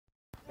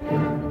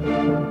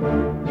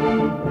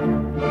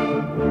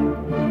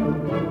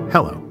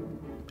Hello,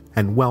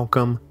 and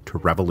welcome to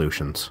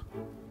Revolutions.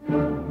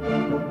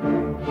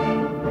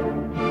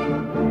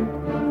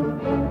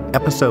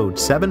 Episode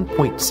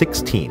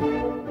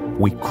 7.16,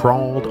 We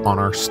Crawled on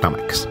Our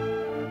Stomachs.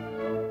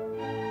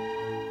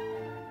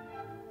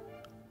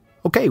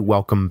 Okay,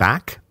 welcome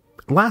back.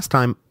 Last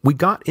time, we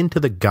got into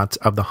the guts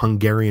of the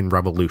Hungarian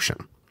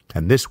Revolution,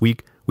 and this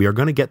week, we are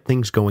going to get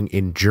things going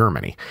in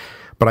Germany.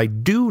 But I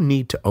do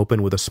need to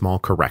open with a small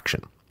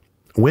correction.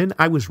 When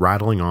I was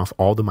rattling off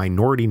all the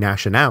minority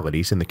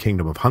nationalities in the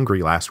Kingdom of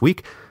Hungary last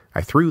week,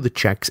 I threw the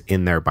Czechs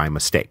in there by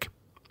mistake.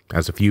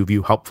 As a few of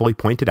you helpfully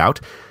pointed out,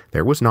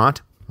 there was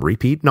not,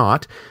 repeat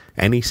not,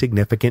 any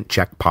significant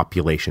Czech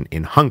population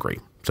in Hungary,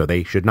 so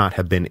they should not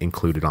have been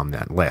included on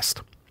that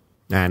list.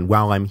 And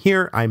while I'm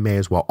here, I may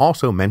as well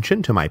also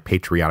mention to my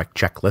patriotic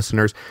Czech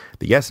listeners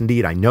that yes,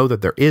 indeed, I know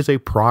that there is a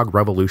Prague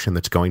Revolution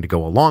that's going to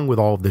go along with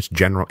all of this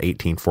general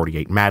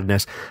 1848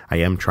 madness. I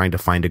am trying to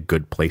find a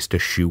good place to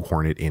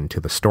shoehorn it into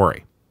the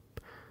story.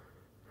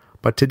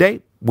 But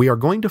today, we are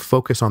going to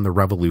focus on the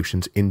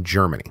revolutions in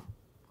Germany.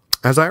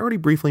 As I already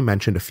briefly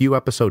mentioned a few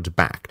episodes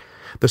back,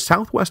 the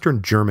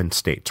southwestern German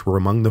states were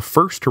among the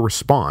first to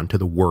respond to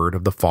the word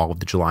of the fall of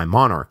the July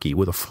monarchy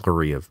with a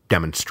flurry of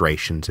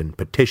demonstrations and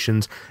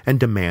petitions and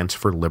demands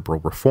for liberal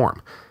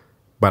reform.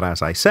 But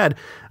as I said,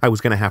 I was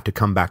going to have to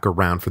come back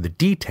around for the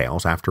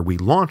details after we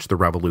launched the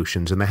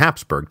revolutions in the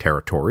Habsburg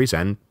territories,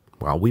 and,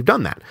 well, we've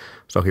done that,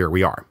 so here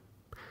we are.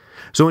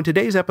 So in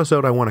today's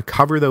episode, I want to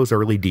cover those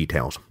early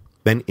details,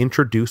 then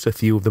introduce a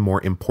few of the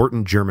more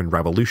important German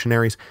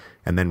revolutionaries,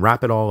 and then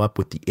wrap it all up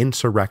with the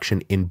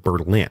insurrection in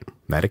Berlin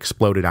that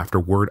exploded after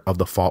word of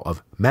the fall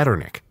of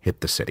Metternich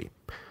hit the city.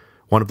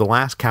 One of the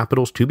last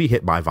capitals to be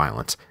hit by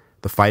violence,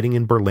 the fighting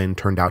in Berlin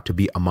turned out to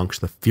be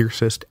amongst the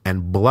fiercest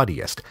and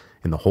bloodiest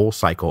in the whole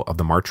cycle of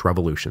the March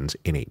revolutions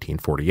in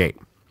 1848.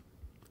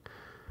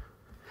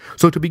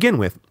 So to begin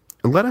with,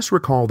 let us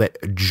recall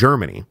that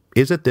Germany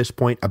is at this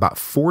point about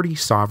 40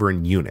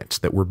 sovereign units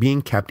that were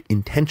being kept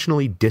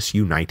intentionally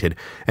disunited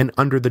and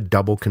under the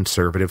double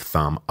conservative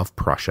thumb of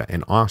Prussia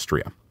and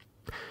Austria.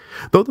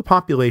 Though the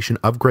population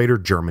of Greater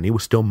Germany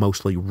was still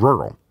mostly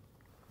rural,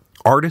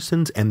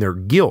 artisans and their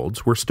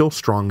guilds were still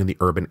strong in the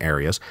urban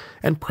areas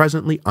and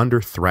presently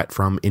under threat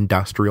from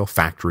industrial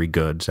factory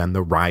goods and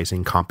the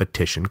rising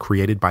competition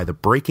created by the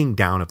breaking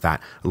down of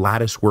that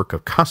latticework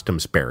of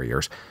customs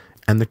barriers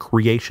and the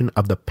creation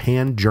of the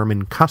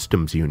Pan-German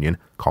Customs Union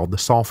called the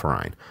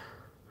Zollverein.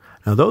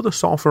 Now, though the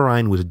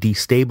Zollverein was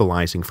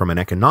destabilizing from an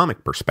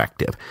economic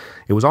perspective,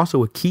 it was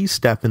also a key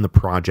step in the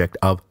project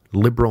of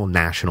liberal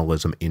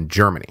nationalism in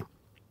Germany.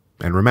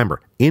 And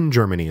remember, in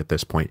Germany at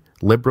this point,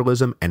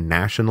 liberalism and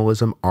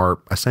nationalism are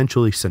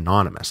essentially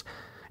synonymous,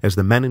 as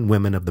the men and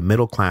women of the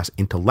middle-class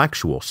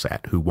intellectual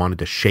set who wanted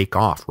to shake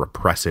off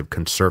repressive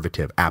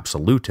conservative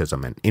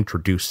absolutism and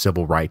introduce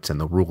civil rights and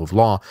the rule of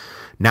law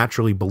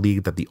naturally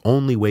believed that the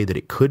only way that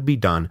it could be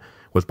done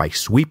was by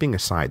sweeping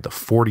aside the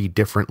 40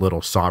 different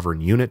little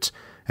sovereign units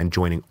and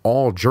joining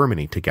all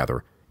Germany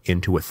together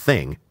into a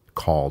thing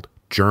called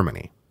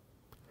Germany.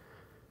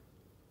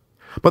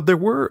 But there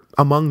were,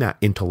 among that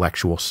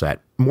intellectual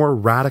set, more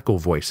radical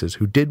voices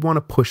who did want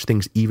to push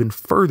things even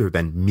further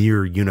than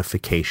mere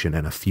unification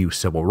and a few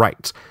civil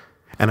rights,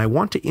 and I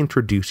want to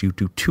introduce you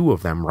to two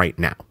of them right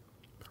now.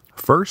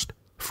 First,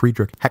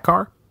 Friedrich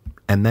Hecker,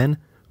 and then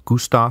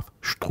Gustav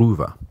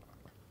Struve.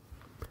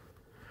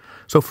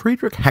 So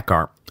Friedrich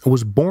Hecker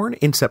was born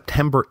in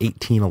September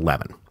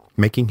 1811,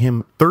 making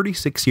him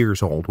 36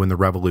 years old when the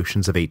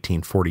revolutions of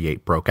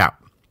 1848 broke out.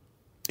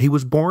 He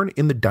was born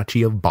in the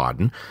Duchy of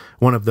Baden,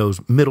 one of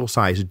those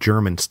middle-sized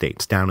German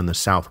states down in the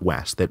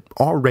southwest that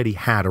already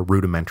had a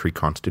rudimentary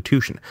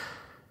constitution.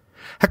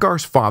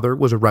 Hecker's father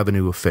was a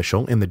revenue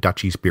official in the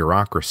duchy's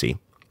bureaucracy,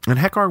 and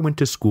Hecker went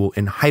to school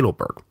in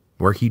Heidelberg,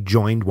 where he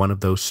joined one of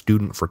those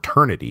student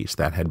fraternities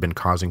that had been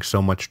causing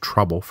so much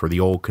trouble for the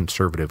old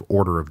conservative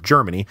order of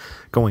Germany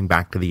going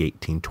back to the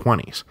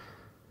 1820s.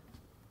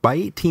 By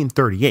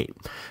 1838,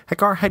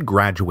 Hecker had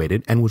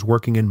graduated and was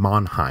working in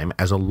Mannheim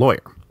as a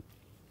lawyer.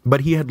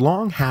 But he had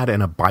long had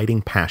an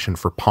abiding passion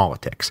for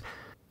politics,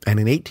 and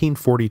in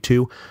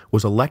 1842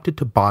 was elected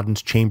to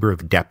Baden's Chamber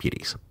of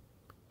Deputies.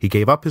 He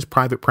gave up his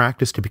private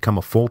practice to become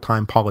a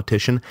full-time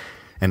politician,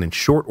 and in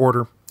short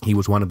order, he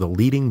was one of the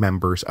leading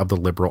members of the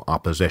liberal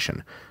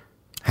opposition.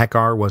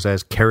 Hecker was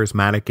as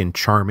charismatic and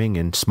charming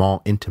in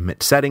small,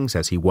 intimate settings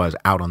as he was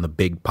out on the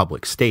big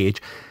public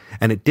stage,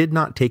 and it did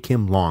not take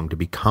him long to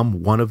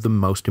become one of the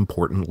most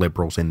important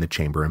liberals in the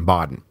chamber in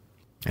Baden.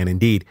 And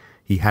indeed,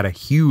 he had a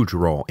huge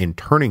role in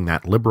turning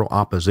that liberal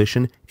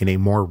opposition in a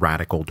more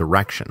radical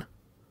direction.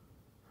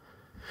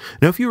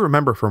 Now, if you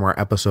remember from our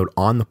episode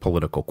on the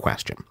political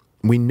question,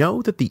 we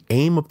know that the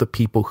aim of the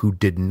people who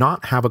did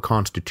not have a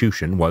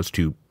constitution was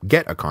to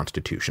get a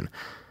constitution,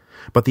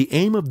 but the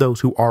aim of those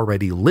who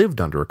already lived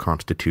under a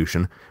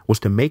constitution was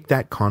to make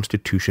that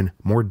constitution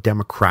more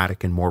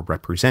democratic and more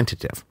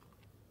representative.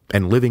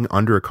 and living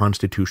under a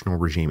constitutional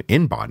regime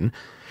in Baden,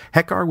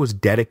 Heckar was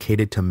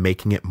dedicated to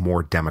making it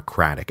more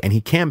democratic, and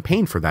he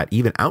campaigned for that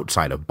even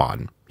outside of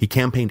Baden. He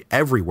campaigned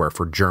everywhere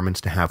for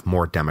Germans to have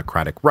more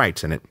democratic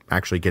rights, and it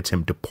actually gets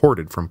him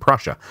deported from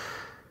Prussia.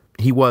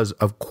 He was,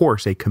 of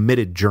course, a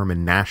committed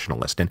German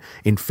nationalist and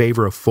in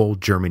favor of full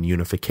German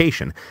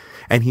unification,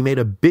 and he made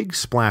a big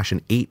splash in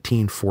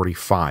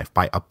 1845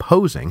 by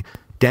opposing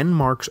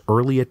Denmark's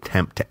early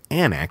attempt to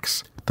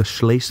annex the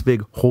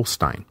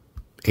Schleswig-Holstein,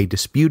 a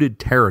disputed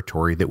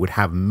territory that would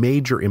have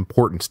major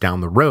importance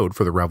down the road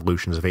for the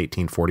revolutions of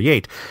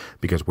 1848,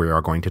 because we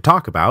are going to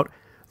talk about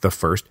the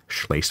First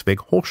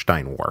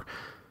Schleswig-Holstein War.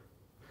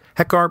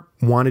 Heckar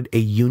wanted a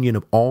union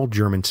of all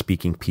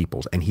German-speaking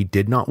peoples, and he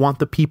did not want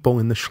the people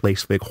in the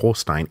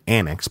Schleswig-Holstein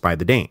annexed by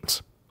the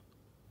Danes.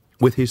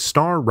 With his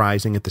star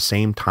rising at the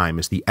same time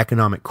as the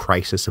economic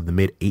crisis of the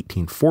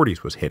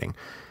mid-1840s was hitting,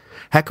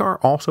 Heckar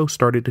also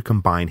started to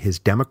combine his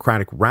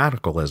democratic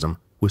radicalism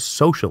with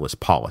socialist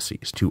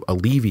policies to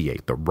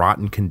alleviate the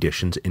rotten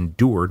conditions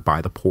endured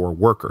by the poor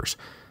workers.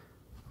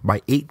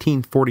 By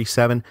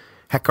 1847,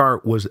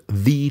 Heckar was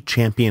the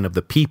champion of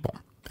the people,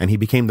 and he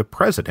became the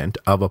president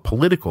of a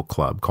political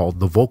club called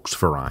the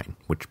Volksverein,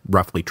 which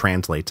roughly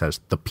translates as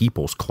the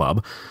People's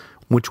Club,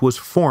 which was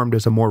formed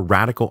as a more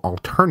radical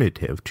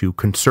alternative to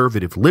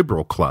conservative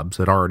liberal clubs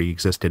that already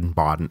existed in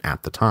Baden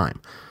at the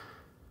time.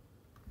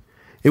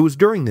 It was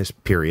during this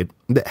period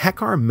that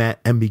Heckar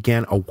met and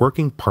began a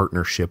working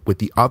partnership with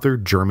the other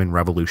German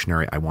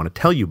revolutionary I want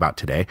to tell you about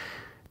today,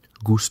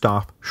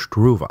 Gustav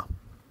Struve.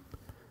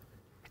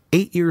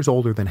 8 years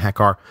older than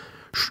Heckar,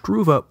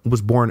 Struve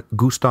was born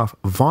Gustav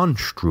von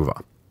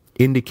Struve,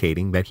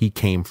 indicating that he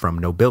came from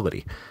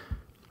nobility.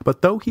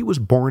 But though he was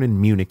born in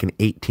Munich in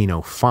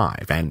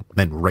 1805 and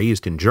then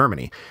raised in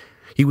Germany,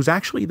 he was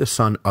actually the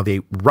son of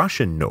a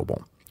Russian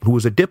noble who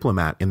was a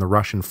diplomat in the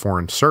Russian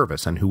Foreign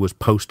Service and who was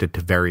posted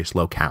to various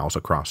locales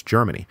across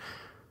Germany.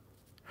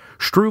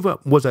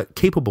 Struve was a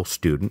capable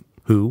student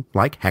who,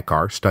 like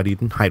Heckar,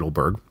 studied in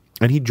Heidelberg,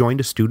 and he joined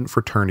a student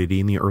fraternity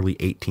in the early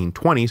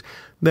 1820s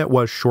that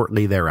was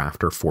shortly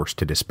thereafter forced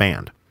to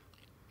disband.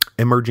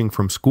 Emerging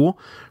from school,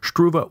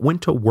 Struve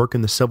went to work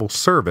in the civil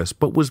service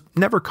but was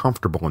never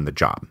comfortable in the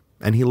job,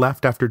 and he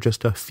left after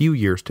just a few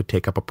years to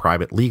take up a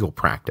private legal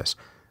practice,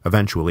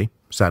 eventually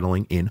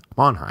settling in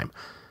Mannheim.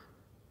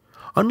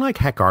 Unlike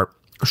Heckar,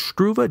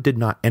 Struve did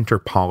not enter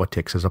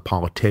politics as a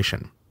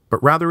politician,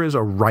 but rather as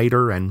a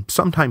writer and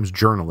sometimes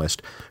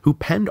journalist who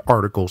penned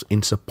articles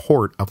in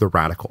support of the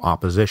radical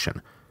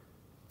opposition.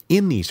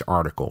 In these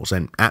articles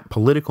and at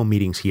political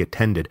meetings he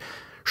attended,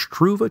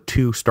 Struve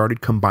too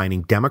started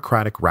combining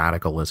democratic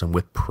radicalism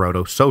with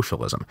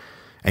proto-socialism,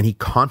 and he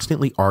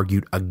constantly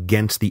argued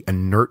against the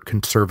inert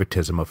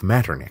conservatism of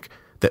Metternich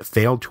that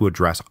failed to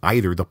address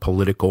either the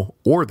political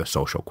or the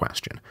social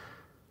question.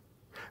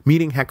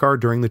 Meeting Heckar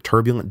during the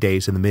turbulent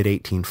days in the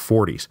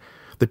mid-1840s,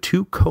 the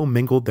two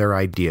commingled their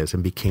ideas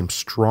and became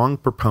strong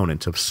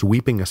proponents of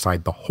sweeping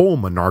aside the whole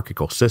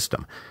monarchical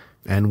system,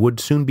 and would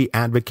soon be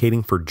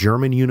advocating for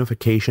German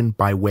unification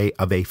by way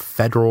of a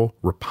federal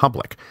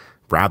republic,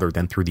 rather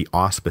than through the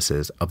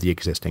auspices of the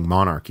existing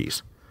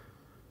monarchies.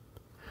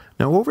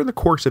 Now, over the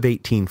course of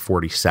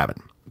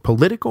 1847,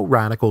 political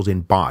radicals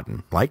in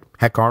Baden, like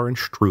Heckar and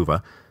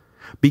Struve,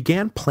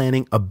 began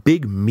planning a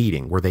big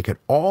meeting where they could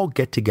all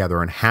get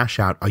together and hash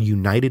out a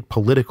united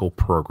political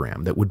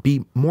program that would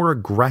be more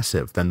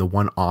aggressive than the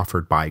one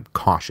offered by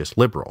cautious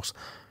liberals.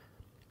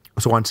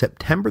 So on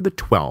September the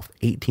 12th,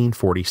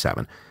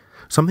 1847,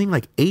 something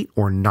like 800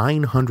 or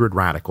 900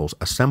 radicals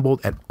assembled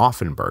at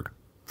Offenburg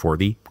for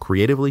the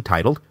creatively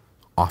titled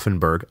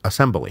Offenburg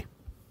Assembly.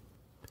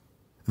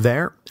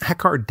 There,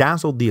 Heckar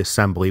dazzled the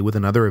assembly with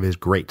another of his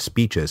great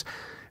speeches,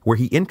 where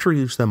he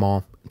introduced them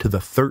all to the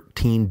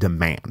 13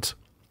 demands,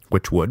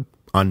 which would,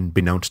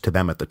 unbeknownst to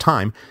them at the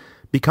time,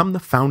 become the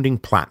founding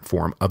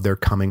platform of their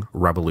coming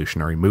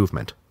revolutionary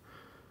movement.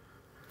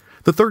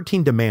 The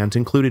 13 demands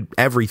included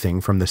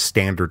everything from the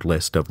standard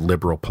list of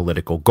liberal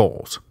political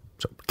goals.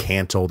 So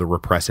cancel the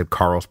repressive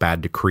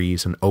Carlsbad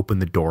decrees and open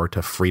the door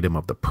to freedom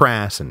of the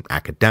press and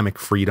academic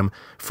freedom,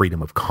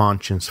 freedom of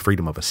conscience,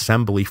 freedom of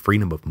assembly,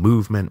 freedom of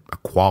movement,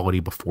 equality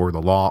before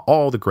the law,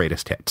 all the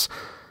greatest hits.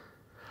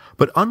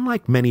 But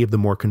unlike many of the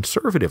more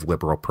conservative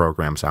liberal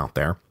programs out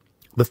there,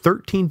 the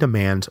 13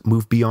 demands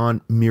moved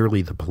beyond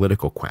merely the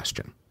political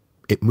question.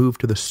 It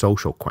moved to the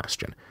social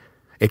question.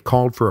 It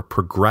called for a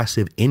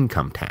progressive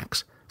income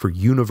tax, for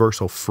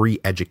universal free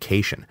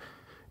education,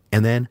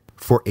 and then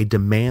for a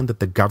demand that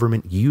the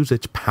government use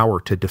its power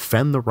to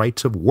defend the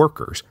rights of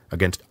workers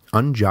against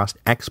unjust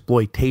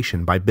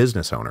exploitation by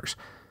business owners.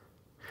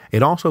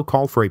 It also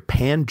called for a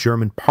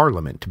pan-German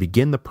parliament to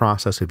begin the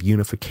process of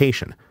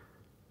unification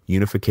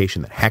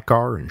that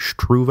Heckar and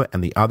Struve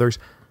and the others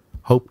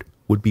hoped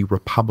would be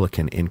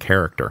Republican in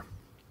character.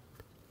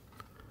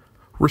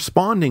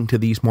 Responding to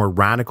these more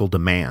radical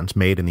demands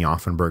made in the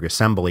Offenburg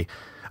Assembly,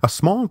 a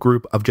small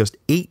group of just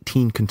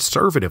 18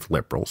 conservative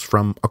liberals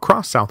from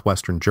across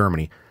southwestern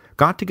Germany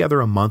got together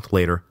a month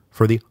later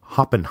for the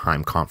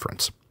Hoppenheim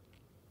Conference.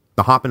 The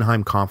The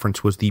Hoppenheim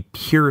Conference was the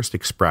purest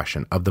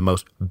expression of the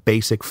most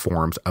basic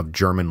forms of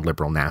German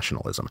liberal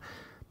nationalism.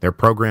 Their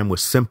program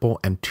was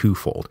simple and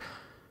twofold: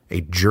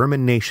 a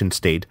German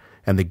nation-state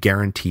and the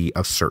guarantee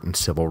of certain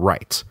civil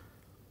rights.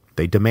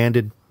 They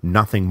demanded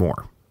nothing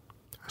more.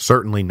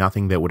 Certainly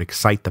nothing that would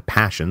excite the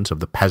passions of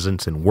the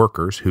peasants and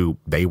workers who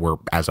they were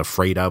as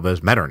afraid of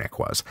as Metternich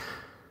was.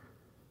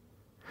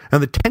 Now,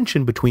 the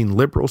tension between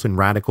liberals and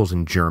radicals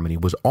in Germany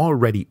was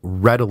already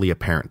readily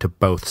apparent to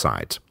both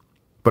sides.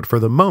 But for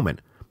the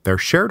moment, their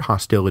shared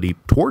hostility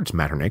towards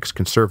Metternich's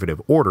conservative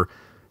order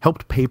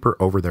helped paper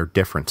over their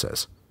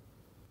differences.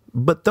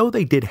 But though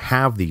they did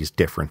have these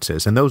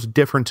differences, and those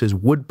differences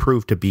would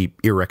prove to be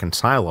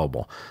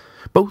irreconcilable,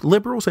 both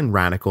liberals and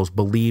radicals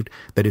believed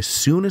that as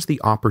soon as the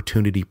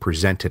opportunity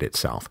presented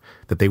itself,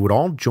 that they would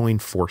all join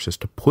forces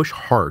to push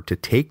hard to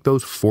take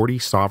those 40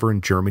 sovereign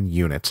German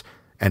units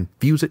and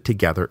fuse it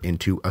together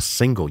into a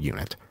single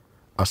unit,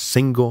 a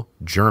single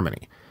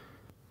Germany.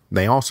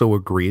 They also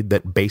agreed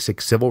that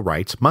basic civil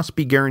rights must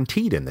be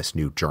guaranteed in this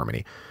new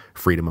Germany: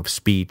 freedom of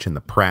speech and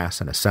the press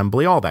and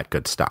assembly, all that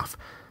good stuff.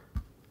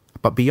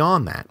 But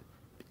beyond that,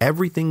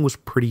 everything was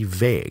pretty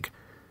vague,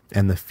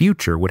 and the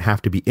future would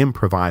have to be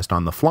improvised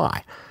on the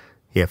fly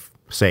if,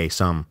 say,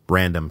 some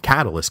random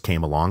catalyst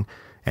came along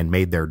and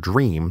made their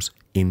dreams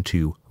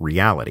into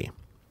reality.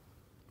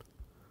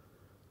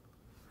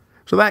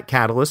 So that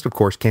catalyst, of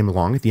course, came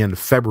along at the end of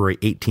February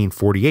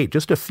 1848,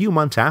 just a few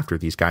months after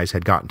these guys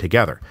had gotten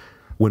together,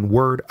 when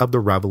word of the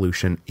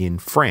revolution in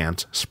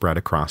France spread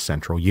across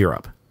Central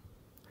Europe.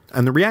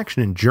 And the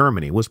reaction in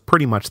Germany was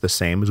pretty much the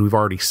same as we've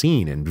already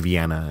seen in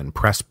Vienna and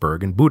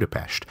Pressburg and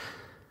Budapest.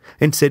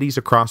 In cities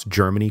across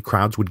Germany,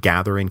 crowds would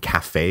gather in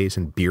cafes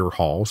and beer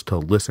halls to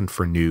listen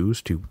for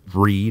news, to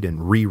read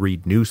and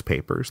reread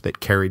newspapers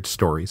that carried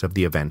stories of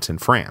the events in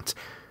France.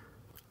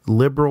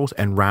 Liberals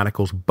and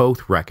radicals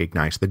both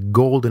recognized the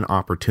golden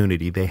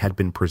opportunity they had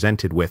been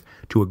presented with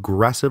to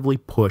aggressively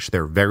push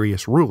their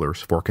various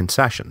rulers for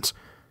concessions.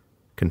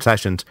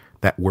 Concessions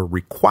that were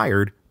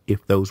required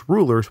if those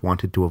rulers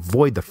wanted to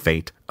avoid the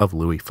fate of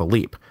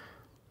Louis-Philippe.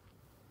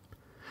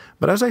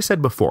 But as I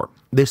said before,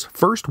 this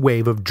first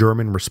wave of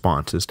German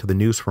responses to the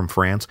news from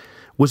France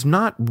was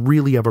not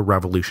really of a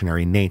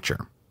revolutionary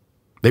nature.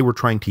 They were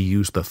trying to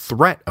use the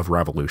threat of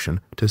revolution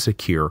to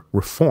secure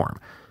reform.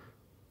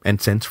 And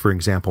since, for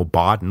example,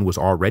 Baden was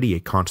already a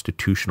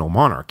constitutional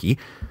monarchy,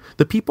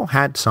 the people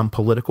had some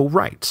political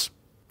rights,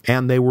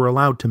 and they were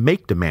allowed to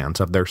make demands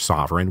of their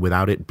sovereign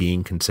without it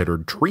being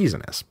considered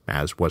treasonous,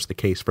 as was the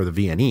case for the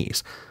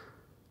Viennese.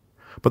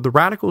 But the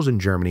radicals in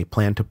Germany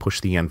planned to push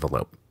the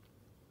envelope.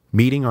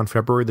 Meeting on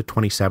February the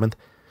 27th,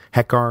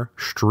 Hecker,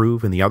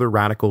 Struve, and the other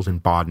radicals in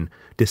Baden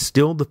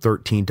distilled the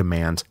 13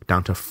 demands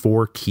down to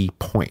 4 key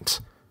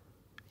points.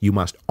 You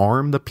must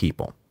arm the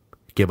people,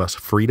 give us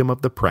freedom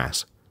of the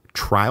press,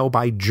 trial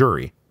by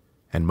jury,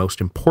 and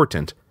most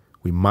important,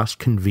 we must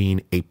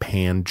convene a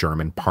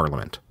pan-German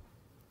parliament.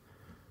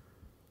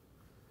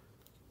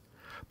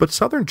 But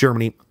southern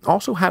Germany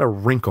also had a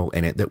wrinkle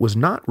in it that was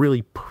not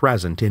really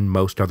present in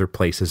most other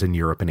places in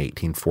Europe in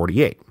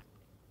 1848.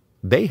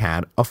 They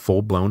had a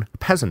full-blown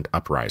peasant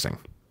uprising.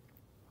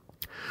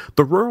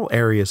 The rural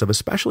areas of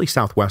especially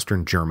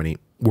southwestern Germany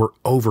were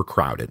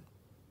overcrowded.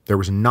 There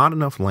was not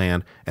enough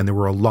land, and there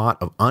were a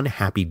lot of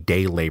unhappy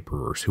day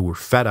laborers who were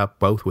fed up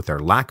both with their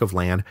lack of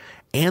land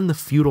and the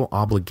feudal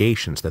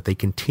obligations that they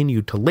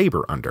continued to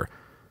labor under.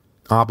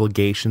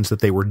 Obligations that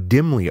they were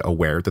dimly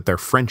aware that their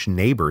French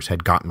neighbors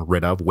had gotten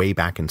rid of way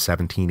back in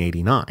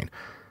 1789.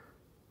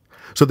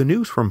 So the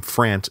news from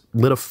France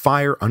lit a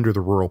fire under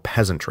the rural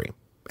peasantry,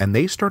 and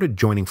they started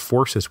joining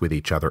forces with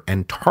each other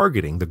and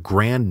targeting the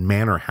grand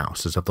manor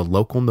houses of the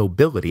local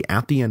nobility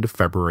at the end of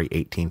February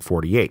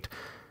 1848.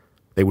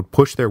 They would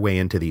push their way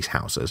into these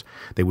houses,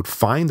 they would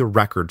find the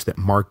records that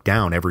marked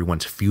down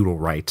everyone's feudal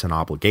rights and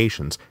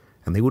obligations,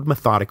 and they would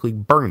methodically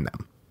burn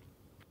them.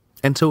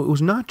 And so it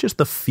was not just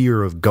the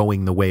fear of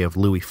going the way of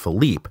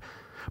Louis-Philippe,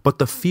 but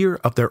the fear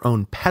of their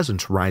own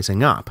peasants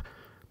rising up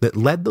that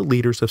led the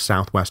leaders of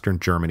southwestern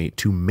Germany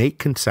to make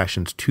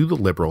concessions to the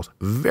liberals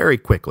very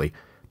quickly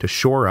to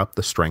shore up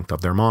the strength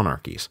of their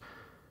monarchies.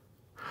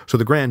 So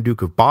the Grand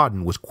Duke of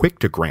Baden was quick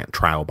to grant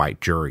trial by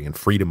jury and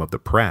freedom of the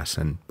press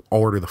and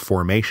order the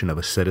formation of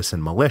a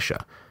citizen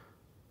militia.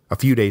 A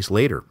few days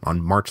later,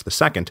 on March the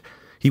 2nd,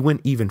 he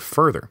went even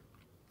further.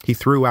 He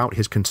threw out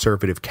his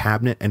conservative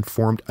cabinet and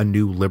formed a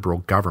new liberal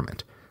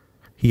government.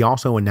 He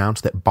also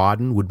announced that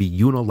Baden would be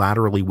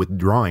unilaterally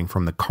withdrawing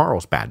from the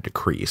Carlsbad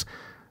decrees,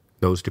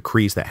 those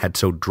decrees that had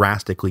so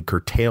drastically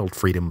curtailed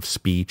freedom of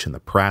speech and the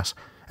press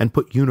and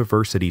put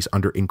universities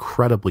under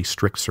incredibly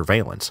strict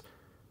surveillance.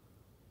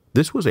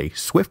 This was a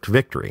swift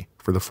victory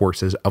for the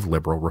forces of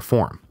liberal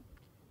reform.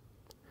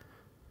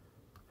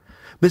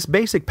 This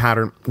basic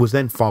pattern was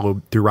then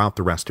followed throughout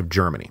the rest of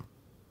Germany.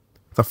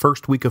 The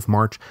first week of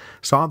March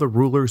saw the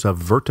rulers of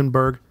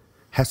Württemberg,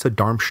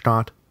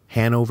 Hesse-Darmstadt,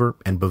 Hanover,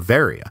 and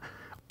Bavaria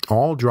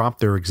all drop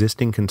their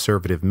existing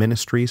conservative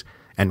ministries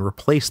and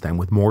replace them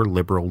with more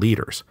liberal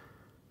leaders.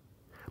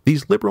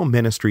 These liberal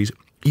ministries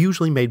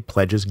usually made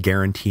pledges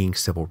guaranteeing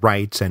civil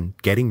rights and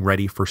getting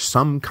ready for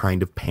some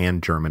kind of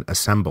pan-German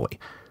assembly.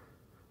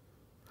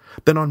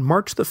 Then on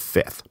March the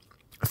 5th,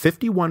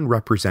 51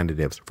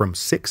 representatives from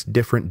 6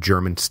 different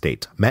German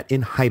states met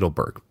in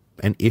Heidelberg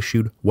and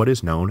issued what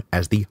is known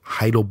as the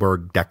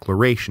Heidelberg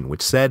Declaration,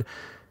 which said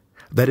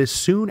that as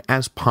soon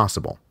as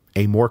possible,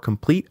 a more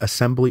complete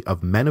assembly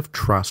of men of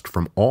trust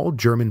from all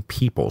German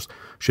peoples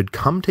should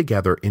come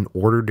together in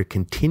order to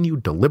continue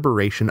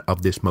deliberation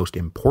of this most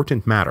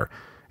important matter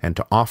and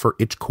to offer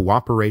its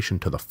cooperation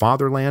to the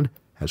fatherland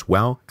as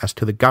well as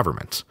to the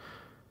governments.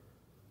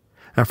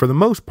 Now, for the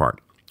most part,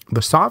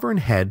 the sovereign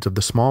heads of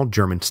the small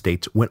German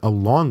states went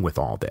along with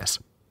all this,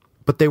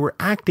 but they were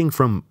acting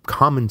from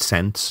common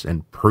sense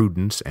and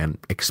prudence and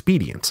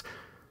expedience.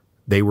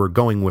 They were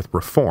going with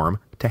reform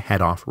to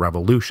head off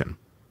revolution.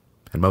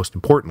 And most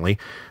importantly,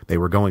 they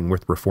were going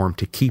with reform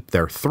to keep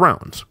their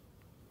thrones.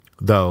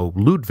 Though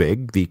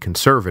Ludwig, the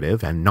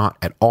conservative and not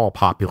at all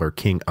popular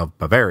king of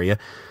Bavaria,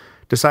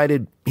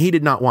 decided he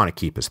did not want to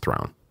keep his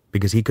throne,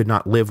 because he could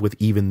not live with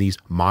even these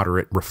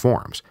moderate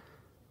reforms.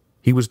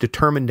 He was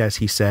determined, as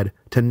he said,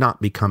 to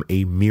not become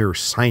a mere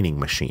signing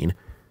machine,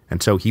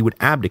 and so he would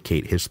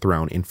abdicate his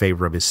throne in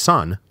favor of his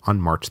son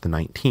on March the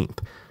 19th.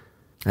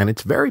 And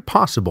it's very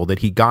possible that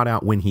he got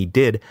out when he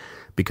did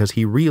because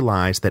he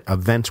realized that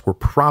events were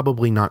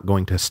probably not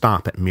going to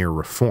stop at mere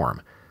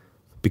reform.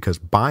 Because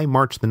by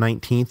March the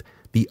 19th,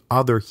 the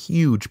other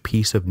huge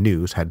piece of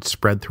news had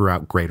spread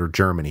throughout Greater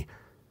Germany.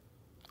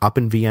 Up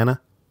in Vienna,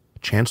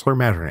 Chancellor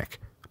Metternich,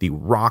 the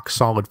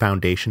rock-solid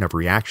foundation of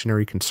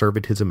reactionary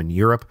conservatism in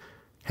Europe,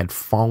 had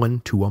fallen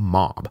to a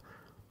mob.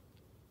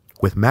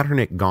 With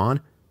Metternich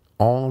gone,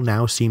 all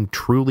now seemed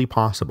truly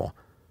possible,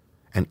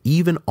 and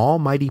even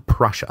almighty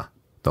Prussia,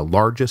 the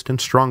largest and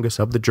strongest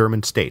of the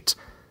German states,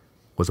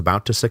 was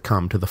about to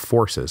succumb to the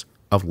forces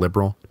of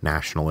liberal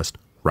nationalist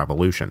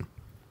revolution.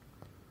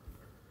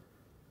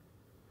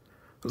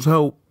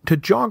 So, to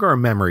jog our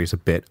memories a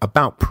bit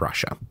about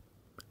Prussia,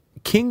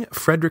 King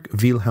Frederick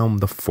Wilhelm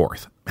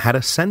IV had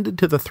ascended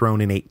to the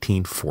throne in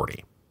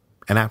 1840,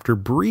 and after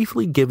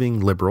briefly giving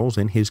liberals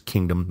in his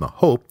kingdom the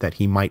hope that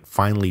he might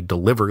finally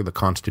deliver the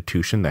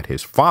constitution that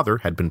his father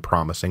had been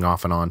promising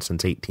off and on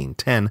since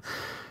 1810,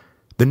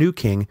 the new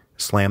king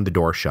slammed the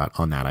door shut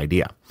on that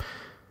idea.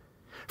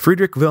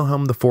 Friedrich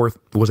Wilhelm IV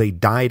was a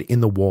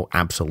dyed-in-the-wool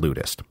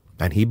absolutist,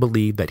 and he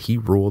believed that he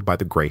ruled by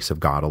the grace of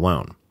God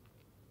alone.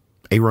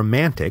 A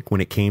romantic when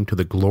it came to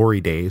the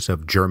glory days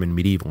of German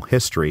medieval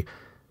history,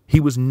 he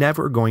was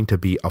never going to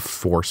be a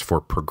force for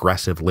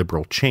progressive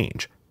liberal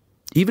change.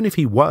 Even if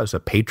he was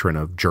a patron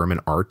of German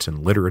arts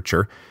and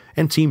literature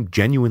and seemed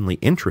genuinely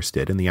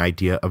interested in the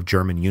idea of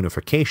German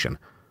unification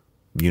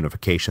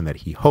that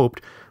he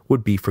hoped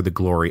would be for the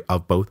glory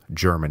of both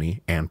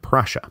Germany and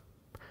Prussia.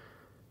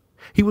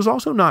 He was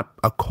also not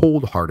a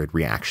cold-hearted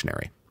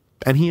reactionary,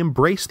 and he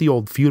embraced the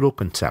old feudal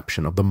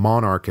conception of the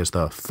monarch as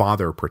the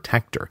father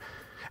protector,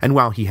 and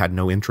while he had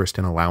no interest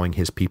in allowing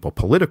his people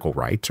political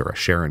rights or a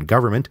share in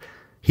government,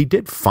 he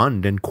did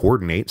fund and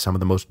coordinate some of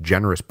the most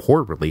generous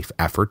poor relief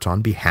efforts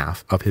on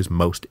behalf of his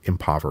most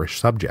impoverished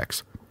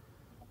subjects.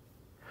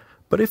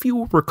 But if you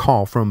will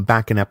recall from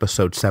back in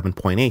episode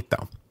 7.8,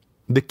 though,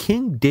 the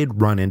king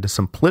did run into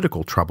some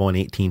political trouble in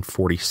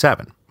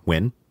 1847,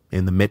 when,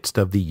 in the midst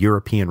of the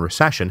European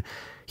recession,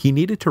 he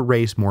needed to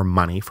raise more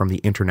money from the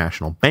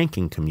international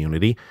banking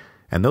community,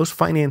 and those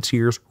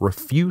financiers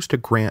refused to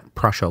grant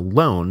Prussia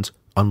loans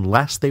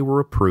unless they were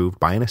approved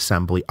by an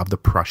assembly of the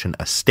Prussian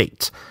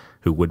estates,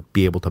 who would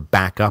be able to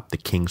back up the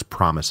king's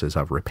promises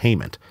of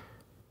repayment.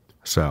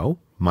 So,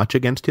 much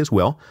against his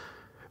will,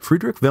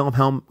 Friedrich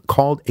Wilhelm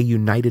called a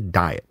united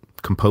diet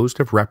composed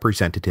of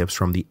representatives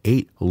from the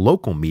 8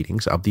 local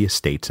meetings of the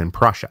estates in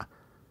Prussia.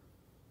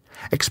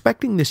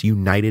 Expecting this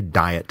united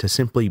diet to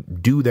simply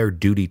do their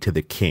duty to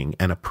the king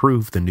and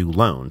approve the new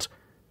loans,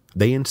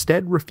 they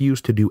instead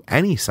refused to do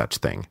any such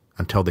thing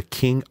until the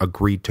king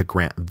agreed to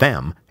grant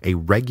them a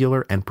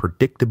regular and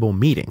predictable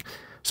meeting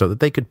so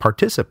that they could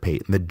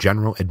participate in the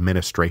general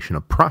administration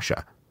of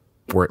Prussia,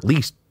 or at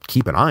least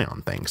keep an eye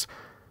on things.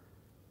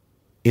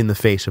 In the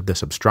face of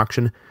this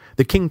obstruction,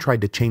 the king tried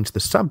to change the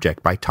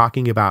subject by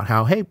talking about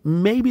how, hey,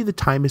 maybe the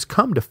time has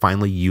come to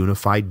finally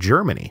unify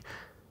Germany.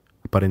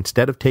 But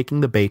instead of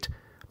taking the bait,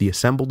 the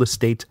assembled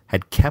estates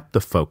had kept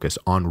the focus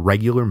on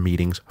regular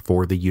meetings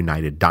for the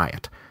United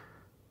Diet.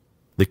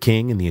 The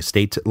king and the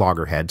estates at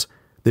loggerheads,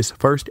 this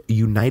first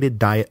United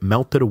Diet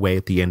melted away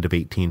at the end of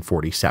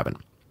 1847,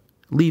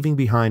 leaving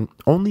behind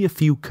only a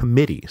few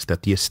committees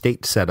that the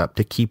estate set up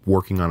to keep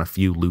working on a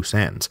few loose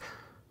ends,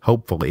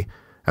 hopefully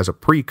as a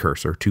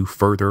precursor to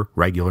further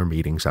regular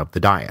meetings of the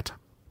Diet.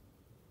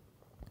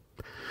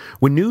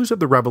 When news of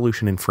the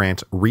revolution in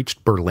France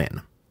reached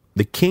Berlin,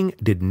 the king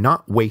did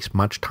not waste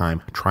much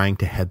time trying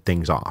to head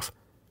things off,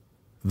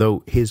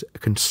 though his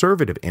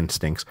conservative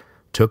instincts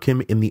took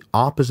him in the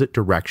opposite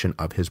direction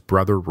of his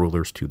brother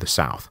rulers to the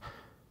south.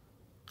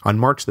 On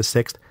March the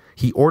 6th,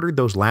 he ordered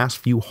those last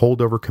few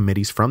holdover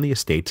committees from the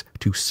estates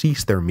to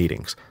cease their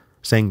meetings,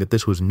 saying that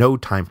this was no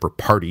time for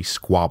party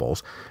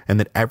squabbles and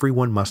that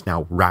everyone must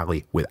now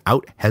rally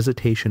without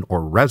hesitation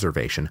or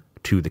reservation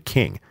to the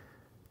king.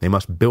 They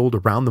must build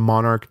around the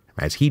monarch,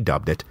 as he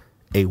dubbed it,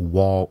 a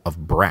wall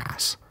of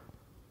brass.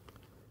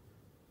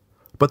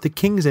 But the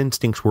king's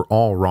instincts were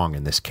all wrong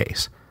in this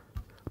case.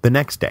 The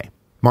next day,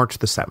 March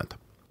the 7th,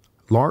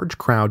 large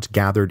crowds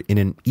gathered in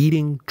an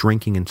eating,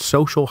 drinking, and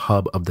social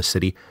hub of the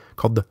city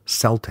called the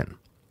Sultan,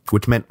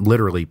 which meant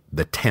literally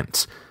the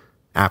tents,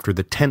 after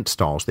the tent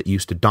stalls that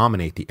used to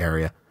dominate the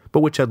area,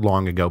 but which had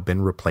long ago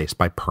been replaced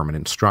by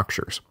permanent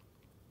structures.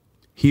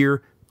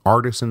 Here,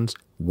 artisans,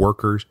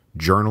 workers,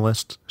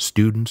 journalists,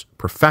 students,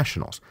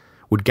 professionals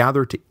would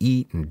gather to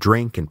eat and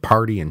drink and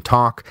party and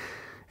talk,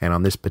 and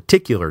on this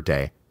particular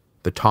day,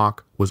 the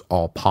talk was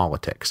all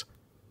politics.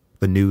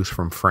 The news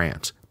from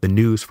France, the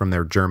news from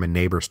their German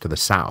neighbors to the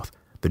south,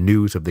 the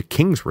news of the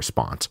king's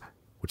response,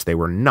 which they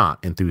were not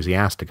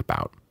enthusiastic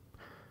about.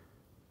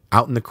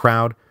 Out in the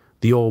crowd,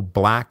 the old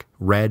black,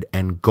 red,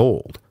 and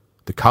gold,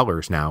 the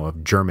colors now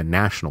of German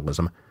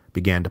nationalism,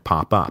 began to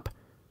pop up.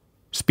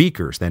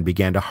 Speakers then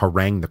began to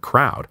harangue the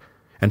crowd,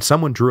 and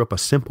someone drew up a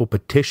simple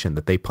petition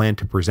that they planned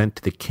to present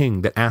to the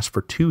king that asked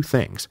for two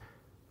things: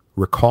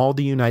 recall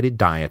the United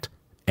Diet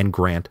and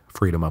grant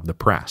freedom of the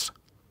press.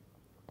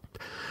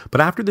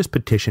 But after this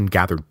petition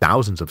gathered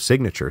thousands of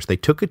signatures, they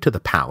took it to the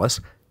palace,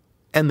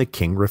 and the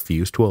king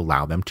refused to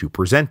allow them to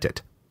present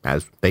it,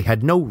 as they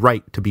had no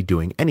right to be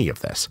doing any of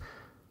this.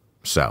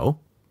 So,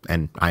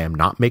 and I am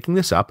not making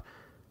this up,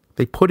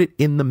 they put it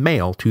in the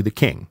mail to the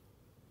king.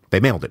 They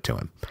mailed it to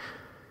him.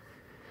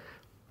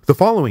 The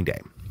following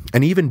day,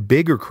 an even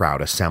bigger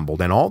crowd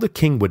assembled, and all the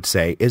king would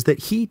say is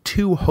that he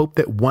too hoped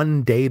that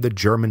one day the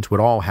Germans would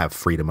all have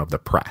freedom of the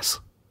press.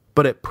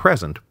 But at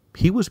present,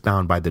 he was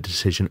bound by the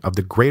decision of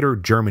the Greater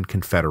German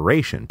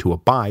Confederation to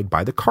abide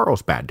by the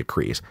Carlsbad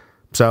decrees,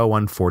 so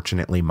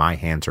unfortunately my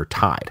hands are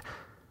tied.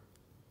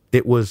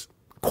 It was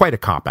quite a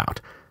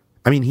cop-out.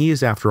 I mean, he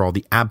is, after all,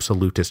 the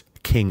absolutist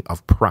king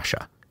of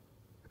Prussia.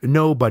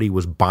 Nobody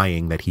was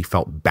buying that he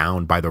felt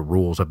bound by the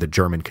rules of the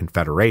German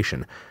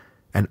Confederation,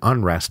 and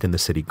unrest in the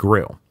city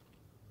grew.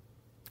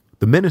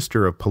 The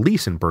minister of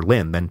police in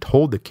Berlin then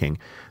told the king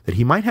that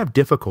he might have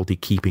difficulty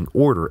keeping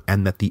order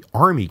and that the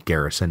army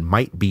garrison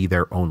might be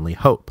their only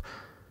hope.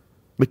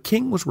 The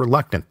king was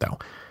reluctant, though.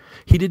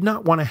 He did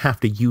not want to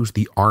have to use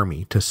the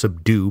army to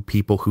subdue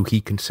people who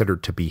he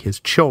considered to be his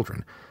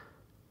children,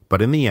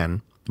 but in the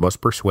end was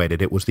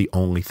persuaded it was the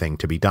only thing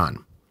to be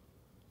done.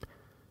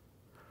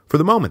 For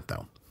the moment,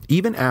 though,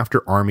 even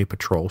after army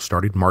patrols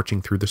started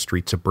marching through the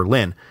streets of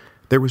Berlin,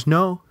 there was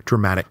no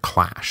dramatic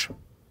clash.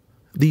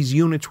 These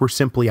units were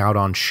simply out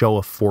on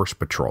show-of-force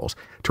patrols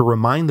to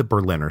remind the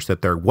Berliners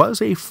that there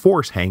was a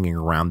force hanging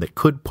around that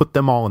could put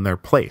them all in their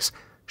place,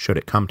 should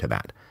it come to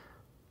that.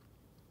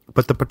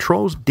 But the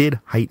patrols did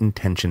heighten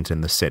tensions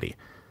in the city,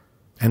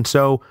 and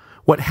so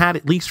what had,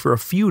 at least for a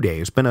few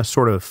days, been a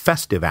sort of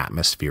festive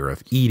atmosphere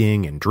of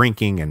eating and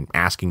drinking and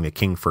asking the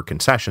king for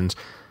concessions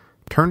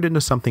turned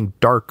into something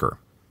darker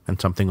and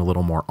something a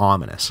little more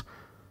ominous.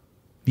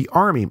 The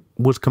army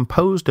was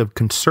composed of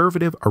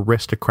conservative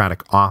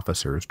aristocratic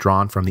officers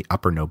drawn from the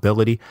upper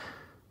nobility,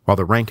 while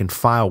the rank and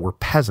file were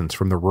peasants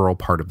from the rural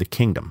part of the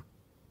kingdom.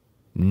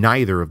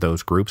 Neither of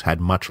those groups had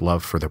much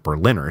love for the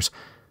Berliners,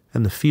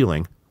 and the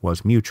feeling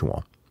was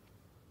mutual.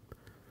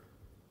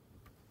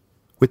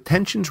 With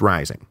tensions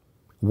rising,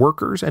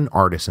 workers and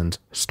artisans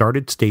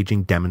started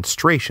staging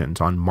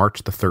demonstrations on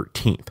March the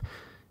 13th,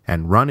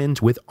 and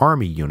run-ins with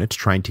army units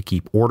trying to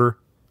keep order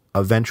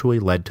eventually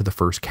led to the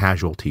first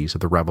casualties of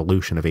the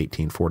Revolution of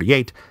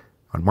 1848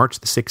 on March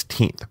the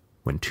 16th,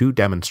 when 2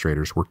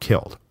 demonstrators were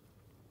killed.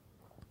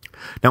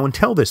 Now,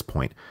 until this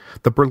point,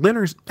 the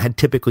Berliners had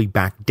typically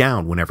backed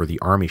down whenever the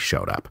army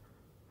showed up.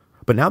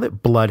 But now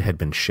that blood had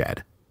been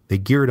shed, they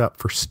geared up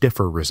for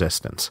stiffer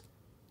resistance.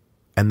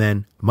 And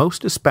then,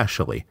 most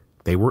especially,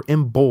 they were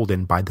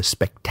emboldened by the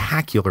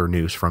spectacular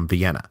news from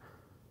Vienna.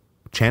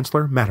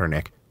 Chancellor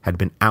Metternich had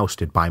been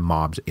ousted by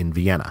mobs in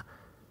Vienna.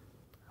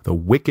 The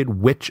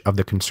wicked witch of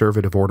the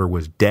conservative order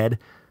was dead,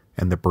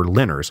 and the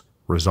Berliners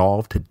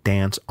resolved to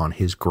dance on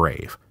his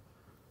grave.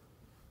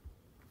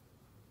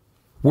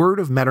 Word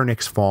of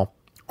Metternich's fall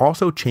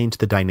also changed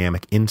the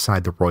dynamic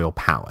inside the royal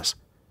palace,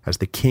 as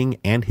the king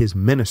and his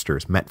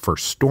ministers met for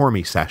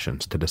stormy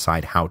sessions to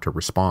decide how to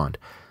respond.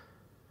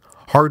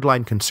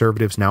 Hardline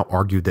conservatives now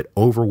argued that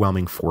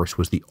overwhelming force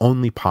was the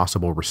only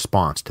possible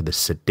response to the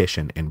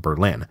sedition in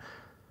Berlin.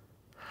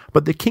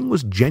 But the king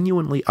was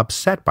genuinely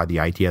upset by the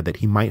idea that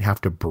he might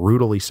have to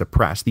brutally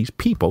suppress these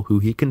people who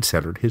he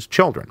considered his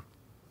children.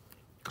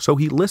 So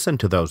he listened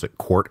to those at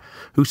court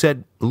who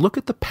said, look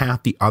at the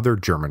path the other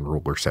German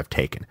rulers have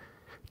taken.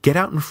 Get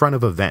out in front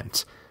of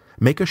events.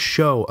 Make a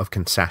show of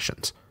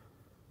concessions.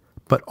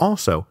 But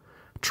also,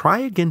 try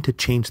again to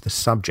change the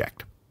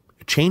subject.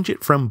 Change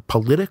it from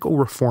political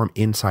reform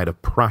inside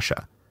of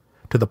Prussia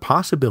to the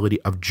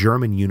possibility of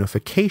German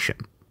unification,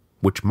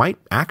 which might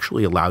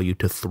actually allow you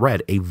to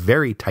thread a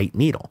very tight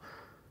needle.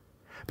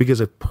 Because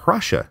if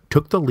Prussia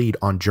took the lead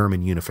on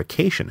German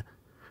unification,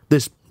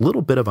 This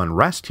little bit of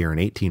unrest here in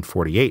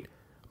 1848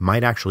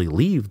 might actually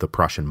leave the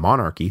Prussian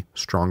monarchy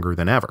stronger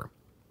than ever.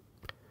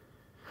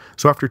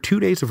 So after 2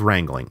 days of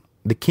wrangling,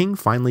 the king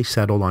finally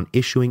settled on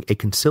issuing a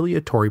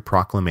conciliatory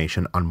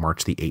proclamation on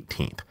March the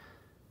 18th.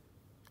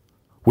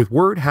 With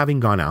word having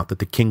gone out that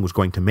the king was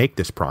going to make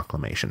this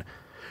proclamation,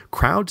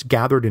 crowds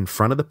gathered in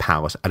front of the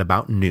palace at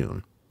about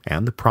noon,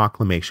 and the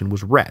proclamation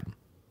was read.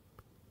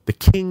 The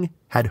king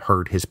had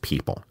heard his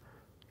people.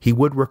 He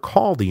would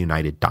recall the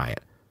United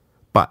Diet,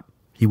 but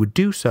he would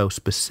do so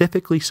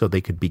specifically so they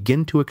could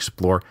begin to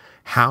explore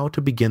how to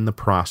begin the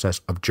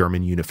process of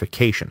German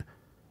unification,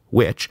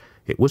 which,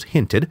 it was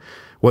hinted,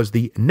 was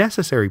the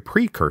necessary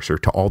precursor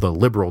to all the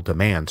liberal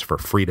demands for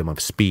freedom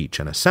of speech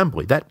and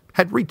assembly that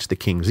had reached the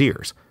king's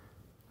ears.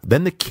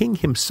 Then the king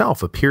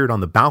himself appeared on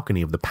the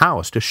balcony of the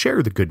palace to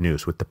share the good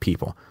news with the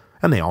people,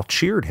 and they all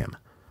cheered him.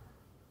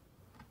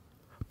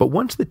 But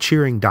once the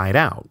cheering died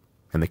out,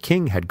 and the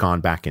king had gone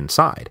back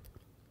inside,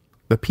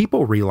 the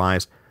people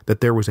realized that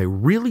there was a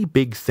really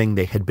big thing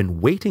they had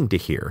been waiting to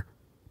hear,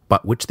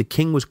 but which the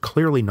king was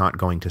clearly not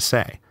going to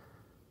say.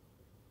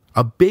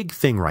 A big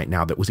thing right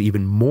now that was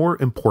even more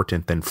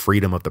important than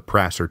freedom of the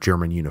press or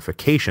German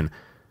unification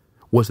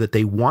was that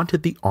they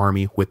wanted the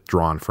army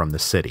withdrawn from the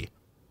city.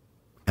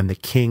 And the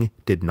king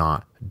did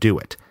not do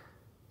it.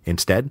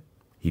 Instead,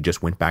 he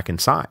just went back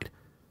inside,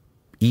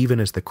 even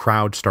as the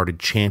crowd started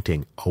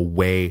chanting,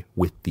 "Away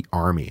with the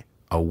army,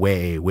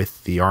 away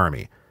with the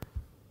army."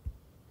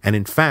 And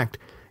in fact,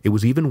 it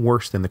was even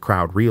worse than the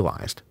crowd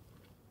realized,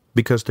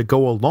 because to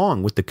go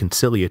along with the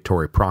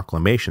conciliatory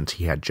proclamations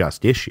he had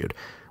just issued,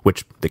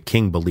 which the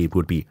king believed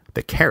would be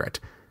the carrot,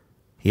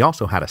 he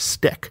also had a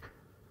stick,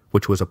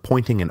 which was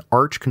appointing an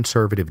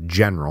arch-conservative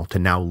general to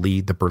now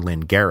lead the Berlin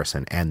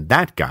garrison, and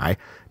that guy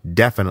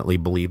definitely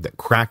believed that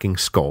cracking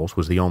skulls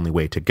was the only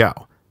way to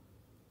go,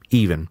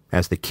 even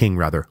as the king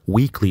rather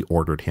weakly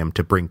ordered him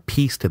to bring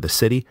peace to the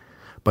city,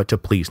 but to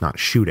please not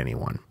shoot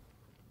anyone.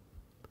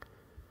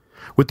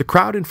 With the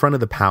crowd in front of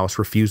the palace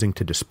refusing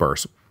to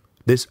disperse,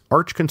 this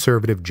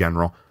arch-conservative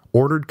general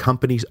ordered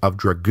companies of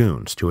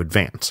dragoons to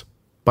advance,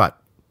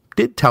 but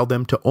did tell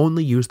them to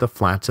only use the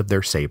flats of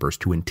their sabers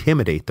to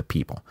intimidate the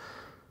people.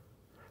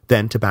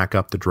 Then, to back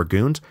up the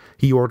dragoons,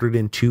 he ordered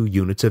in 2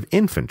 units of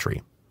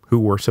infantry, who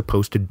were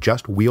supposed to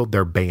just wield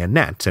their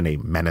bayonets in a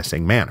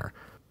menacing manner.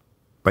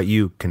 But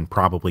you can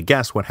probably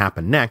guess what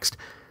happened next.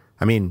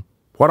 I mean,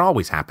 what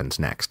always happens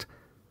next?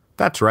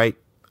 That's right,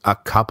 a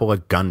couple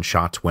of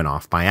gunshots went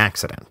off by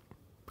accident,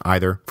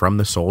 either from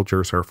the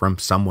soldiers or from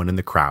someone in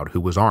the crowd who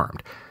was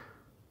armed.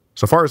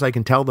 So far as I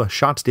can tell, the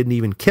shots didn't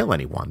even kill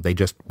anyone, they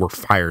just were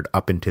fired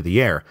up into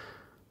the air,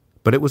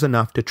 but it was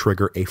enough to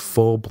trigger a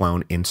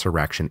full-blown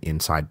insurrection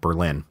inside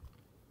Berlin.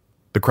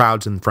 The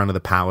crowds in front of the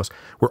palace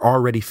were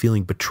already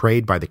feeling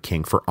betrayed by the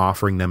king for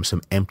offering them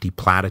some empty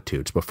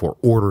platitudes before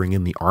ordering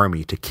in the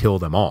army to kill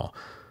them all.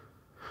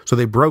 So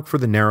they broke for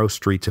the narrow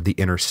streets of the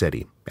inner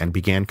city and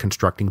began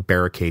constructing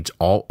barricades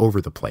all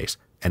over the place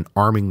and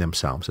arming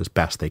themselves as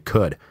best they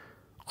could,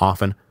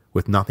 often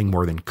with nothing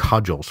more than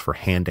cudgels for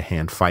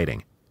hand-to-hand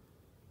fighting.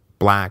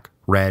 Black,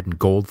 red, and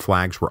gold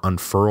flags were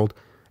unfurled,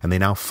 and they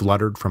now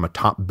fluttered from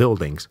atop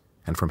buildings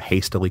and from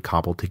hastily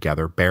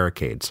cobbled-together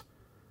barricades.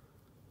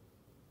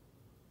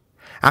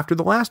 After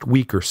the last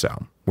week or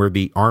so, where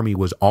the army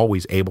was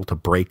always able to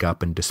break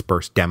up and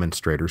disperse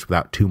demonstrators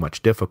without too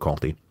much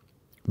difficulty,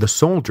 the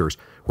soldiers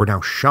were now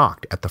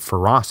shocked at the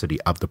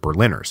ferocity of the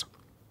Berliners.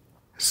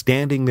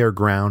 Standing their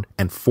ground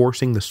and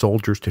forcing the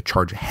soldiers to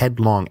charge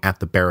headlong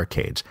at the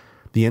barricades,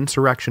 the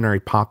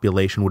insurrectionary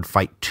population would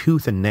fight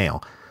tooth and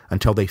nail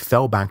until they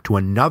fell back to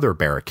another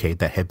barricade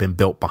that had been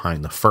built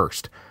behind the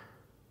first.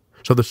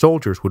 So the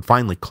soldiers would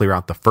finally clear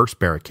out the first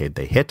barricade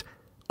they hit,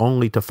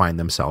 only to find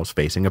themselves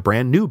facing a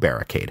brand new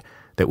barricade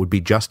that would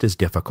be just as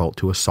difficult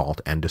to assault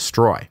and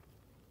destroy.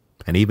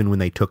 And even when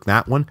they took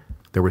that one,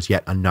 there was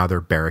yet another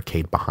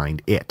barricade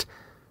behind it.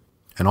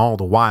 And all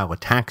the while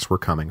attacks were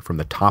coming from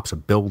the tops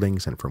of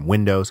buildings and from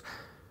windows.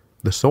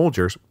 The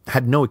soldiers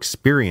had no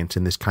experience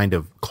in this kind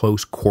of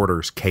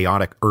close-quarters,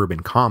 chaotic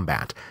urban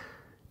combat.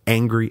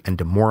 Angry and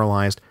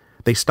demoralized,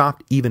 they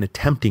stopped even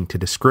attempting to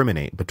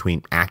discriminate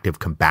between active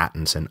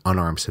combatants and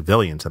unarmed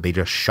civilians, and they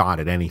just shot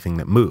at anything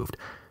that moved.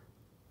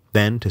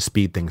 Then, to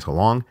speed things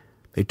along,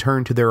 they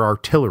turned to their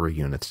artillery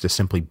units to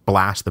simply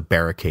blast the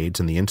barricades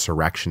and the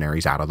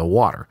insurrectionaries out of the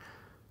water.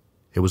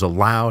 It was a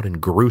loud and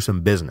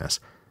gruesome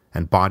business,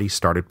 and bodies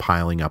started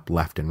piling up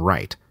left and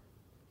right.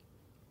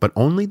 But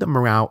only the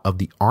morale of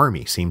the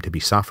army seemed to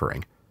be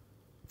suffering.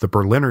 The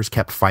Berliners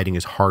kept fighting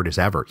as hard as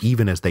ever,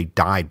 even as they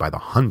died by the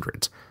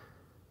hundreds.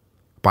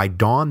 By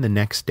dawn the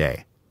next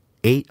day,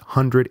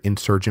 800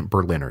 insurgent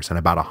Berliners and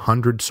about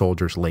 100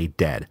 soldiers lay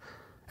dead,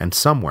 and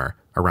somewhere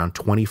around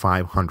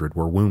 2,500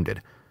 were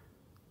wounded.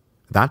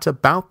 That's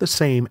about the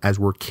same as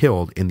were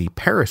killed in the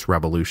Paris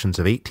revolutions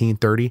of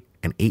 1830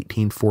 and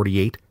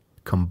 1848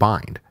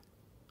 combined,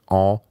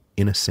 all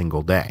in a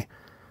single day.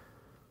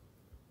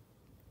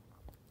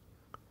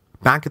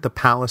 Back at the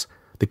palace,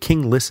 the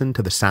king listened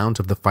to the sounds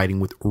of the fighting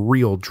with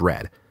real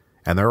dread,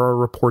 and there are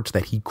reports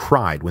that he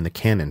cried when the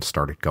cannons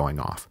started going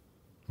off,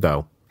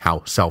 though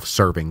how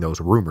self-serving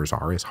those rumors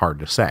are is hard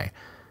to say.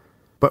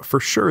 But for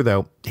sure,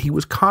 though, he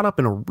was caught up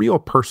in a real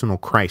personal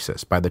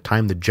crisis by the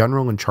time the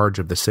general in charge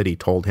of the city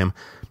told him,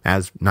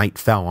 as night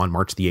fell on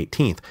March the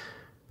 18th,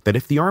 that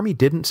if the army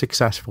didn't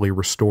successfully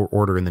restore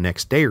order in the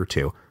next day or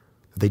two,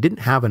 they didn't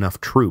have enough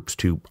troops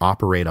to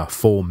operate a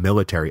full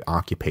military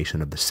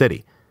occupation of the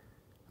city.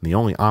 The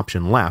only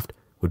option left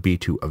would be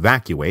to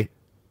evacuate,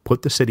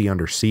 put the city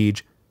under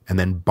siege, and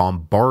then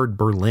bombard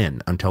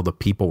Berlin until the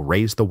people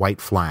raised the white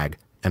flag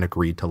and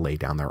agreed to lay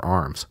down their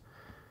arms.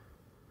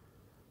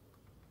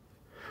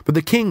 But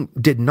the king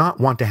did not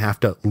want to have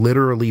to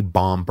literally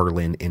bomb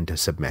Berlin into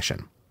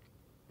submission.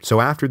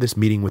 So after this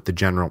meeting with the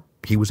general,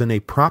 he was in a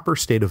proper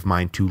state of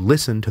mind to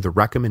listen to the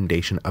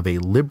recommendation of a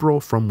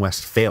liberal from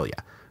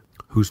Westphalia,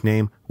 whose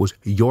name was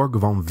Georg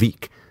von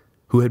Wieck,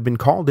 who had been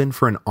called in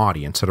for an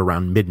audience at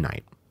around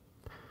midnight.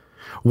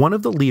 One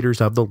of the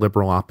leaders of the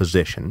liberal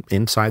opposition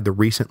inside the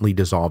recently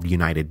dissolved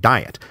United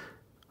Diet,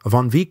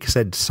 von Wieck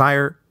said,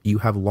 "Sire, you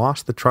have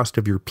lost the trust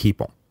of your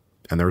people,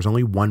 and there is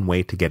only one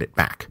way to get it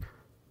back.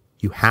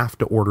 You have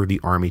to order the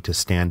army to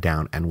stand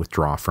down and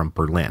withdraw from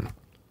Berlin.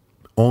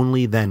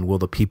 Only then will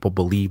the people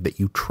believe that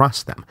you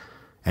trust them,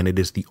 and it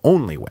is the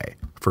only way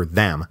for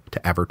them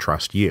to ever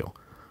trust you."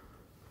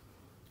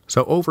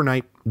 So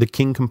overnight, the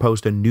king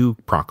composed a new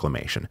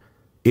proclamation,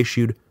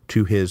 issued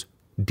to his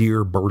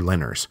dear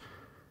Berliners.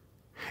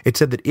 It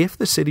said that if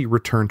the city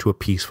returned to a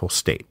peaceful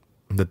state,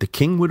 that the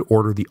king would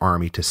order the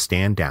army to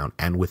stand down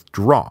and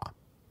withdraw,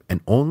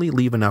 and only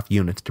leave enough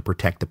units to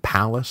protect the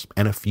palace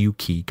and a few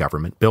key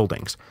government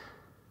buildings.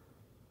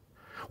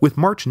 With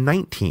March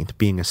 19th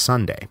being a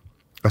Sunday,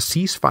 a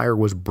ceasefire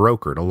was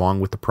brokered along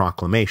with the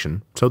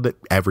proclamation so that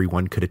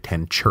everyone could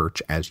attend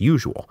church as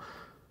usual.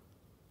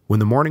 When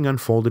the morning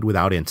unfolded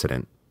without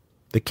incident,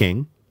 the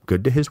king,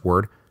 good to his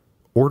word,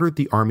 ordered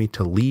the army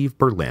to leave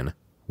Berlin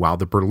while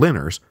the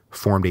Berliners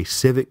formed a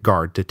civic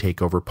guard to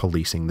take over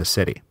policing the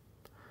city.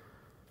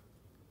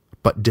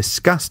 But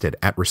disgusted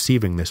at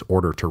receiving this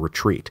order to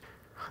retreat,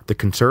 the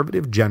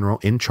conservative general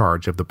in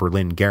charge of the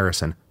Berlin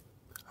garrison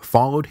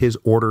followed his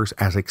orders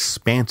as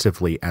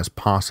expansively as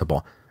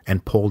possible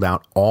and pulled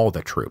out all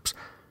the troops.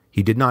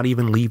 He did not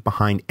even leave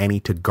behind any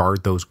to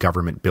guard those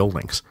government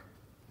buildings,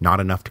 not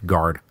enough to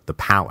guard the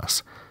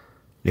palace.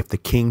 If the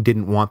king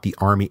didn't want the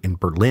army in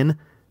Berlin,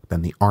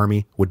 then the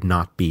army would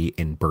not be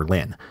in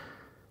Berlin.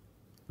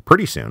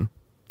 Pretty soon,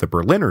 the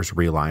Berliners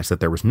realized that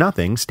there was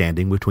nothing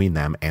standing between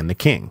them and the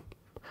king.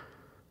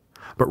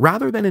 But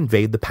rather than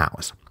invade the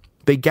palace,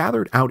 they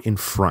gathered out in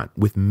front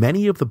with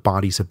many of the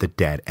bodies of the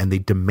dead, and they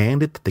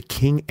demanded that the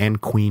king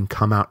and queen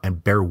come out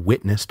and bear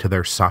witness to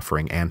their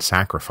suffering and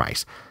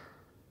sacrifice.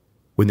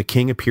 When the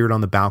king appeared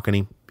on the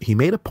balcony, he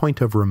made a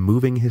point of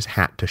removing his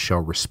hat to show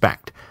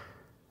respect,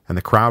 and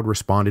the crowd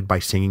responded by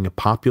singing a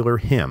popular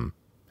hymn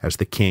as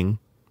the king,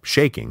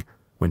 shaking,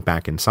 went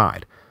back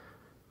inside.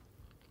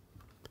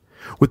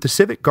 With the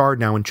civic guard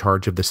now in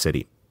charge of the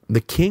city, the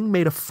king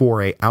made a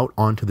foray out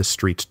onto the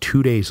streets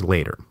 2 days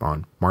later,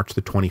 on March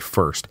the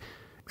 21st,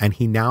 and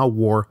he now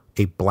wore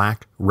a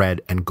black,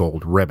 red, and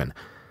gold ribbon.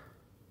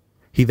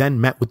 He then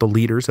met with the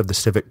leaders of the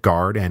civic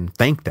guard and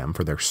thanked them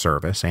for their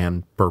service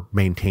and for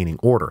maintaining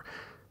order.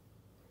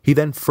 He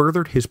then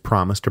furthered his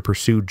promise to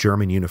pursue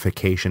German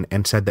unification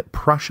and said that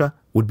Prussia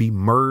would be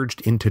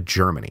merged into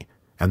Germany,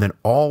 and then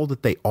all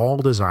that they all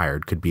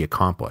desired could be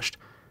accomplished.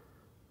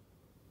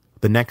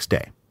 The next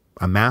day,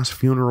 a mass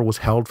funeral was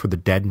held for the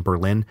dead in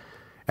Berlin,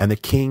 and the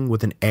king,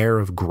 with an air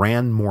of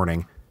grand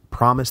mourning,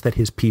 promised that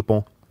his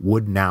people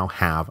would now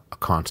have a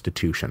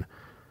constitution.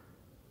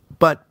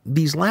 But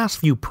these last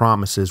few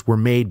promises were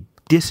made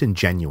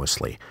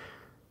disingenuously.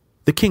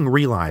 The king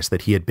realized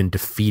that he had been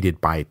defeated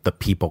by the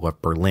people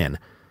of Berlin,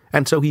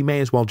 and so he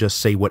may as well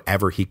just say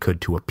whatever he could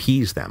to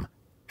appease them,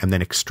 and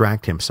then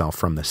extract himself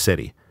from the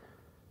city.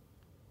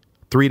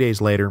 3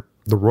 days later,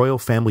 the royal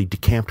family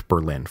decamped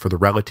Berlin for the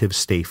relative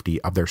safety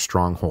of their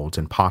strongholds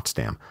in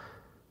Potsdam.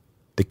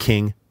 The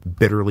king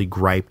bitterly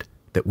griped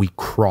that we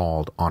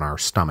crawled on our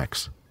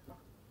stomachs.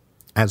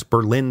 As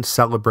Berlin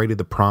celebrated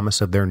the promise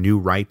of their new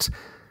rights,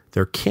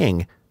 their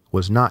king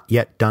was not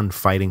yet done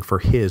fighting for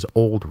his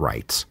old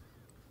rights,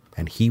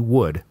 and he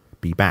would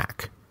be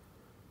back.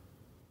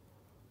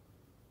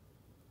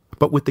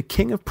 But with the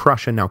King of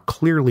Prussia now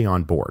clearly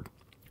on board,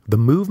 the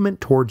movement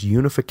towards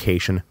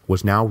unification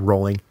was now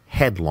rolling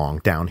headlong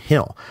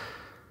downhill.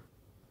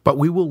 But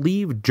we will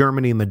leave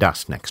Germany in the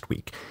dust next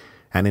week,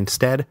 and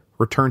instead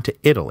return to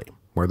Italy,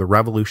 where the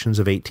revolutions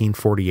of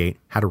 1848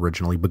 had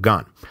originally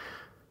begun.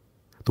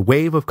 The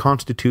wave of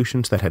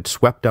constitutions that had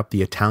swept up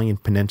the Italian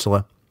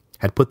peninsula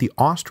had put the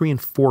Austrian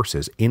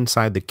forces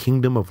inside the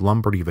Kingdom of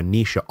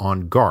Lombardy-Venetia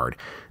on guard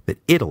that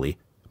Italy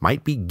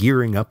might be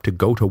gearing up to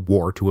go to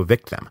war to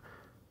evict them.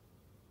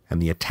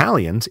 And the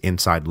Italians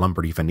inside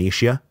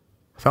Lombardy-Venetia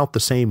felt the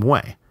same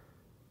way.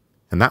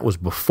 And that was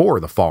before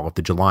the fall of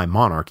the July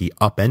monarchy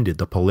upended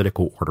the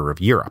political order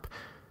of Europe.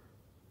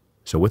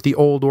 So with the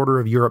old order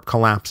of Europe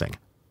collapsing,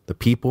 the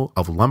people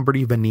of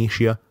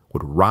Lombardy-Venetia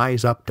would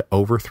rise up to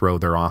overthrow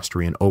their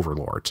Austrian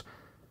overlords.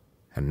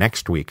 And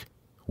next week,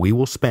 we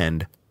will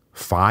spend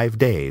 5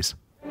 days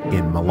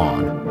in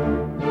Milan.